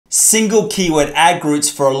Single keyword ad groups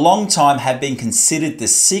for a long time have been considered the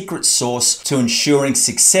secret sauce to ensuring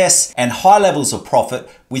success and high levels of profit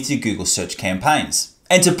with your Google search campaigns.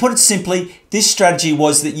 And to put it simply, this strategy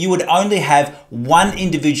was that you would only have one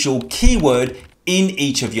individual keyword in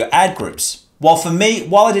each of your ad groups. While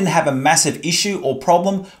I didn't have a massive issue or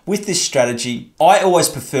problem with this strategy, I always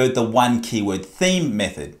preferred the one keyword theme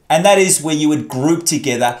method. And that is where you would group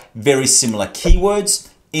together very similar keywords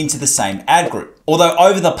into the same ad group. Although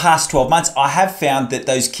over the past 12 months, I have found that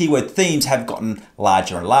those keyword themes have gotten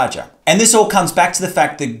larger and larger. And this all comes back to the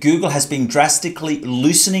fact that Google has been drastically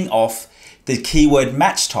loosening off the keyword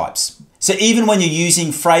match types. So even when you're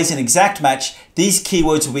using phrase and exact match, these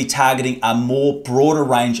keywords will be targeting a more broader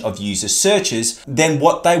range of user searches than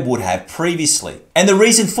what they would have previously. And the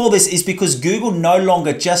reason for this is because Google no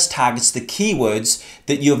longer just targets the keywords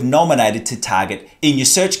that you have nominated to target in your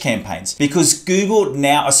search campaigns, because Google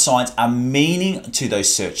now assigns a meaning to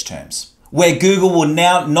those search terms, where Google will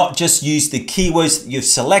now not just use the keywords that you've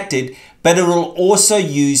selected, but it will also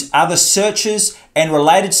use other searches and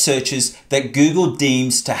related searches that Google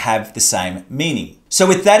deems to have the same meaning. So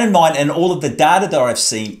with that in mind and all of the data that I've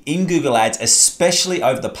seen in Google Ads, especially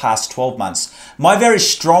over the past 12 months, my very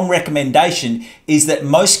strong recommendation is that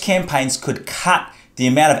most campaigns could cut the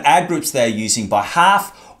amount of ad groups they're using by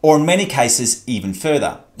half, or in many cases, even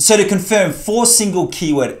further. So to confirm, for single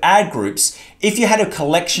keyword ad groups, if you had a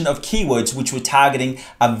collection of keywords which were targeting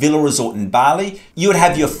a villa resort in Bali, you would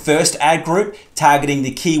have your first ad group targeting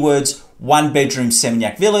the keywords one bedroom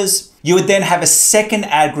Seminyak villas. You would then have a second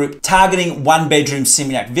ad group targeting one bedroom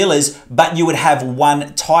Seminyak villas, but you would have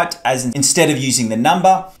one typed as instead of using the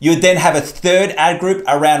number. You would then have a third ad group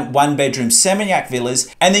around one bedroom Seminyak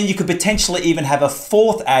villas, and then you could potentially even have a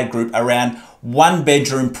fourth ad group around one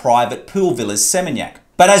bedroom private pool villas Seminyak.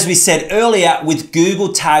 But as we said earlier, with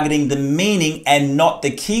Google targeting the meaning and not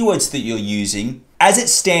the keywords that you're using, as it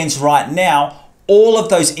stands right now, all of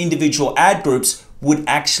those individual ad groups would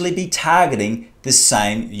actually be targeting the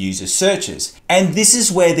same user searches. And this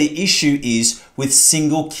is where the issue is with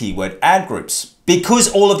single keyword ad groups. Because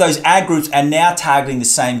all of those ad groups are now targeting the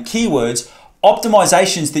same keywords,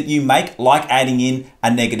 optimizations that you make, like adding in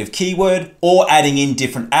a negative keyword or adding in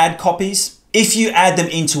different ad copies, if you add them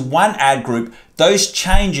into one ad group, those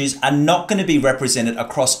changes are not going to be represented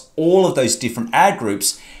across all of those different ad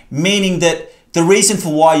groups, meaning that the reason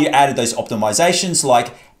for why you added those optimizations,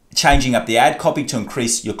 like changing up the ad copy to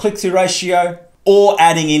increase your click-through ratio, or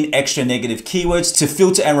adding in extra negative keywords to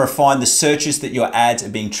filter and refine the searches that your ads are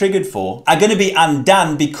being triggered for, are going to be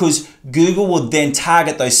undone because Google will then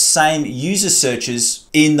target those same user searches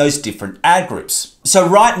in those different ad groups. So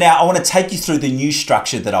right now, I want to take you through the new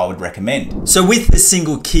structure that I would recommend. So with the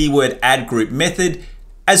single keyword ad group method,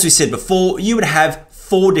 as we said before, you would have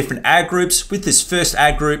 4 different ad groups, with this first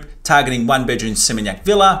ad group targeting one bedroom Seminyak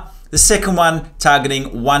villa, the second one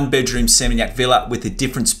targeting one bedroom Seminyak villa, with the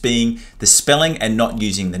difference being the spelling and not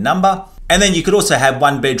using the number. And then you could also have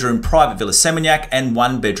one bedroom private villa Seminyak and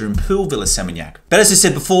one bedroom pool villa Seminyak. But as I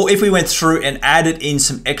said before, if we went through and added in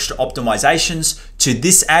some extra optimizations to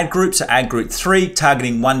this ad group, so ad group 3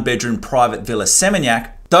 targeting one bedroom private villa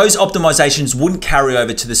Seminyak, those optimizations wouldn't carry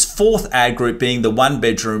over to this fourth ad group being the one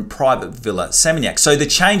bedroom private villa Seminyak. So the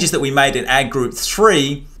changes that we made in ad group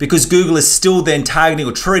 3, because Google is still then targeting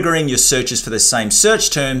or triggering your searches for the same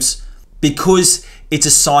search terms, because it's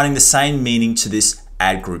assigning the same meaning to this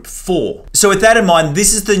ad group 4. So with that in mind,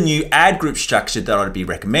 this is the new ad group structure that I'd be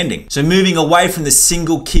recommending. So moving away from the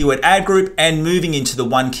single keyword ad group and moving into the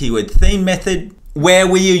one keyword theme method, where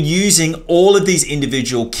we are using all of these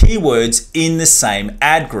individual keywords in the same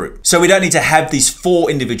ad group. So we don't need to have these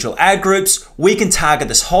 4 individual ad groups. We can target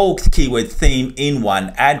this whole keyword theme in one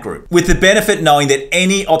ad group, with the benefit knowing that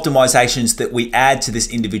any optimizations that we add to this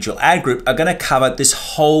individual ad group are going to cover this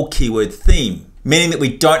whole keyword theme, meaning that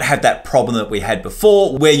we don't have that problem that we had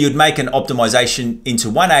before, where you'd make an optimization into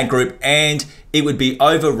one ad group and it would be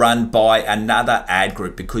overrun by another ad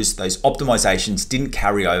group because those optimizations didn't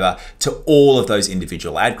carry over to all of those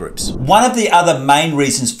individual ad groups. One of the other main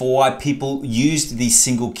reasons for why people used these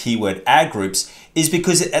single keyword ad groups is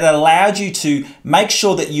because it allowed you to make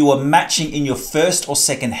sure that you are matching in your first or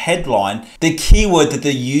second headline the keyword that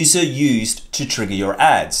the user used to trigger your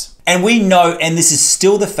ads. And we know, and this is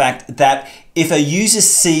still the fact, that if a user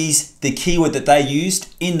sees the keyword that they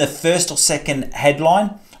used in the first or second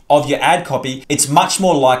headline of your ad copy, it's much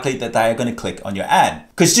more likely that they are going to click on your ad.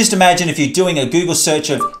 Because just imagine if you're doing a Google search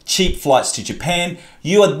of cheap flights to Japan,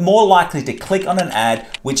 you are more likely to click on an ad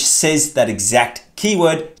which says that exact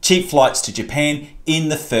keyword cheap flights to Japan in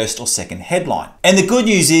the first or second headline. And the good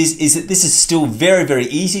news is that this is still very, very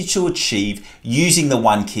easy to achieve using the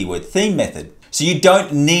one keyword theme method. So you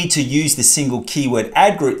don't need to use the single keyword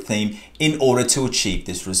ad group theme in order to achieve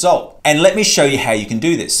this result. And let me show you how you can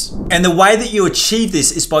do this. And the way that you achieve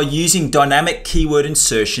this is by using dynamic keyword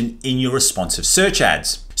insertion in your responsive search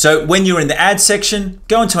ads. So when you're in the ad section,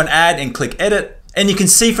 go into an ad and click edit. And you can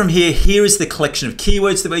see from here is the collection of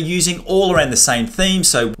keywords that we're using all around the same theme.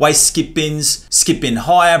 So waste skip bins, skip bin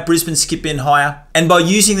hire, Brisbane skip bin hire. And by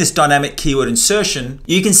using this dynamic keyword insertion,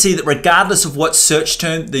 you can see that regardless of what search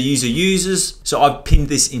term the user uses, so I've pinned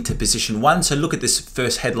this into position 1. So look at this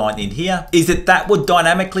first headline in here, is that will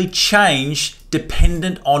dynamically change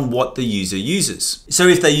dependent on what the user uses. So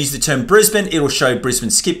if they use the term Brisbane, it'll show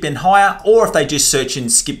Brisbane skip bin hire, or if they just search in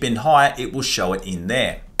skip bin hire, it will show it in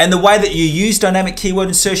there. And the way that you use dynamic keyword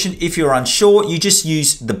insertion, if you're unsure, you just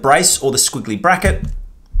use the brace or the squiggly bracket,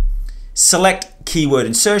 select keyword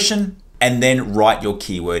insertion, and then write your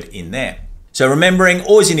keyword in there. So remembering,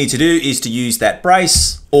 all you need to do is to use that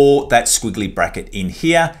brace or that squiggly bracket in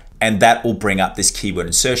here, and that will bring up this keyword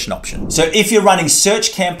insertion option. So if you're running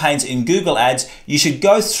search campaigns in Google Ads, you should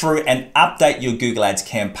go through and update your Google Ads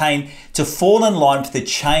campaign to fall in line with the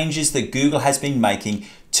changes that Google has been making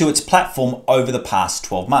to its platform over the past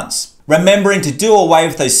 12 months. Remembering to do away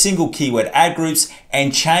with those single keyword ad groups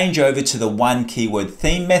and change over to the one keyword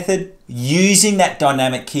theme method, using that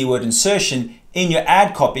dynamic keyword insertion in your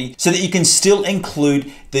ad copy so that you can still include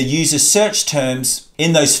the user search terms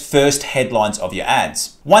in those first headlines of your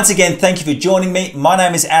ads. Once again, thank you for joining me. My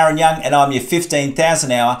name is Aaron Young and I'm your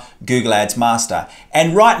 15,000 hour Google Ads Master.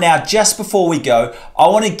 And right now, just before we go, I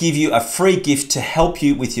want to give you a free gift to help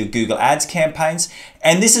you with your Google Ads campaigns.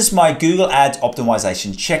 And this is my Google Ads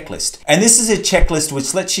optimization checklist. And this is a checklist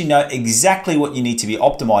which lets you know exactly what you need to be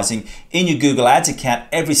optimizing in your Google Ads account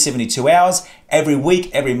every 72 hours, every week,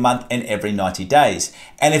 every month, and every 90 days.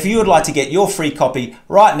 And if you would like to get your free copy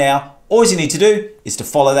right now, all you need to do is to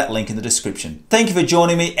follow that link in the description. Thank you for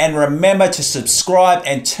joining me, and remember to subscribe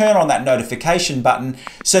and turn on that notification button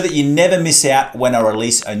so that you never miss out when I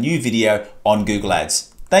release a new video on Google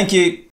Ads. Thank you.